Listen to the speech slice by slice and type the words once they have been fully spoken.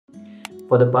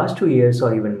For the past 2 years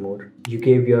or even more, you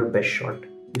gave your best shot.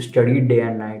 You studied day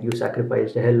and night, you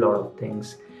sacrificed a hell lot of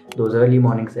things. Those early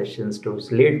morning sessions,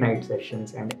 those late night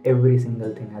sessions, and every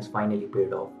single thing has finally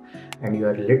paid off. And you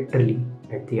are literally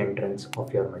at the entrance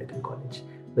of your medical college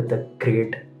with a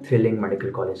great, thrilling medical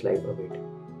college life awaiting.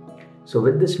 So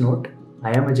with this note, I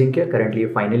am Ajinkya, currently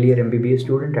a final year MBBS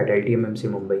student at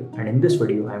LTMMC Mumbai, and in this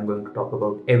video I am going to talk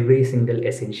about every single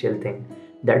essential thing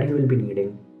that you will be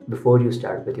needing before you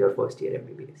start with your first year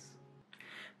MBBS.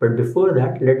 But before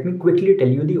that, let me quickly tell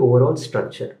you the overall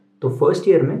structure. So first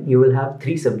year mein, you will have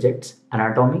 3 subjects: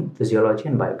 anatomy, physiology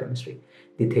and biochemistry.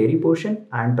 The theory portion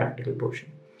and practical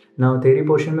portion. Now theory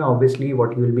portion mein obviously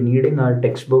what you will be needing are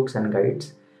textbooks and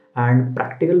guides, and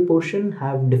practical portion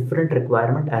have different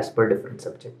requirement as per different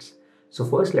subjects. So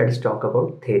first let's talk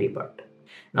about theory part.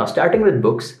 Now starting with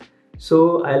books,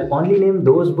 so I'll only name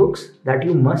those books that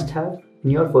you must have in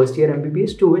your first year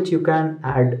MBBS, to which you can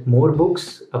add more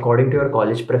books according to your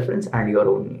college preference and your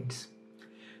own needs.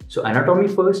 So anatomy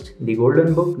first, the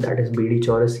golden book, that is BD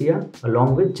Chaurasia,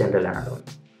 along with general anatomy.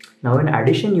 Now in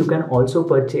addition, you can also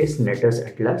purchase Netter's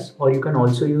Atlas, or you can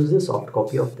also use the soft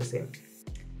copy of the same.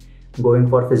 Going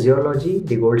for physiology,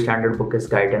 the gold standard book is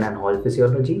Guyton and Hall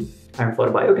Physiology, and for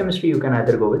biochemistry you can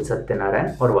either go with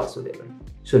Satyanarayn or Vasudevan.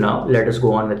 So now let us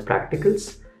go on with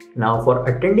practicals. Now for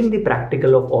attending the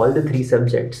practical of all the 3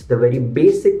 subjects, the very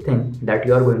basic thing that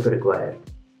you are going to require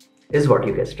is what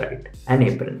you guessed right, an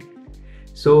apron.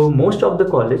 So most of the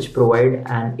college provide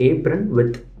an apron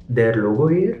with their logo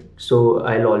here. So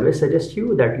I'll always suggest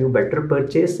you that you better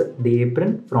purchase the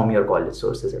apron from your college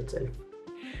sources itself.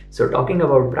 So talking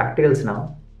about practicals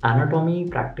now, anatomy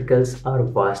practicals are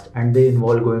vast and they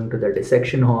involve going to the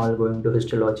dissection hall, going to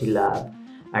histology lab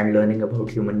and learning about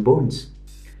human bones.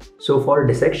 So for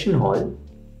dissection hall,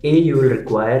 you will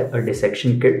require a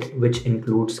dissection kit which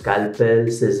includes scalpel,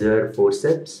 scissor,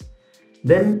 forceps.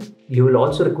 Then you will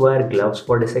also require gloves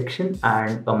for dissection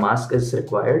and a mask is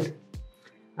required.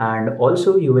 And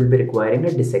also you will be requiring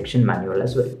a dissection manual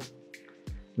as well.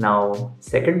 Now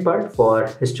second part, for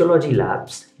histology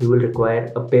labs, you will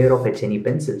require a pair of HNE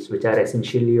pencils, which are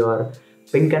essentially your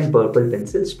pink and purple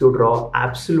pencils to draw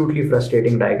absolutely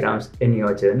frustrating diagrams in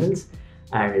your journals.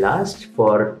 And last,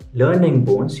 for learning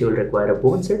bones, you will require a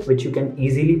bone set which you can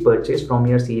easily purchase from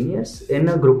your seniors in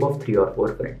a group of 3 or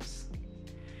 4 friends.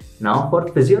 Now for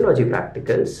physiology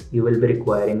practicals, you will be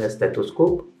requiring a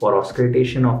stethoscope for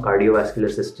auscultation of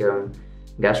cardiovascular system,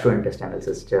 gastrointestinal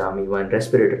system, even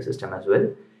respiratory system as well.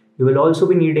 You will also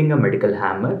be needing a medical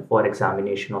hammer for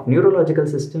examination of neurological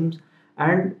systems,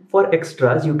 and for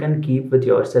extras you can keep with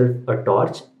yourself a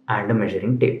torch and a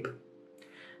measuring tape.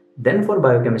 Then for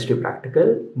biochemistry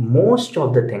practical, most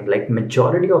of the things, like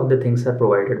majority of the things, are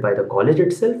provided by the college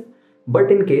itself, but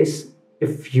in case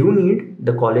if you need,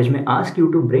 the college may ask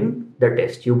you to bring the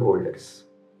test tube holders.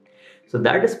 So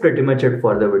that is pretty much it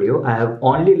for the video. I have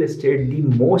only listed the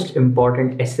most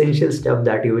important essential stuff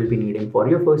that you will be needing for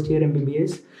your first year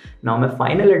MBBS. Now my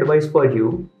final advice for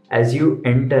you as you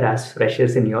enter as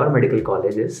freshers in your medical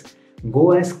colleges,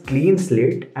 go as clean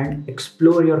slate and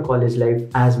explore your college life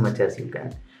as much as you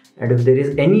can. And if there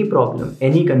is any problem,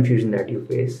 any confusion that you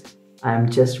face, I am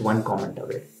just one comment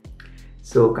away.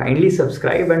 So kindly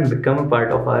subscribe and become a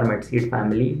part of our MedSeed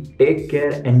family. Take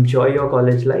care, enjoy your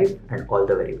college life, and all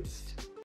the very best.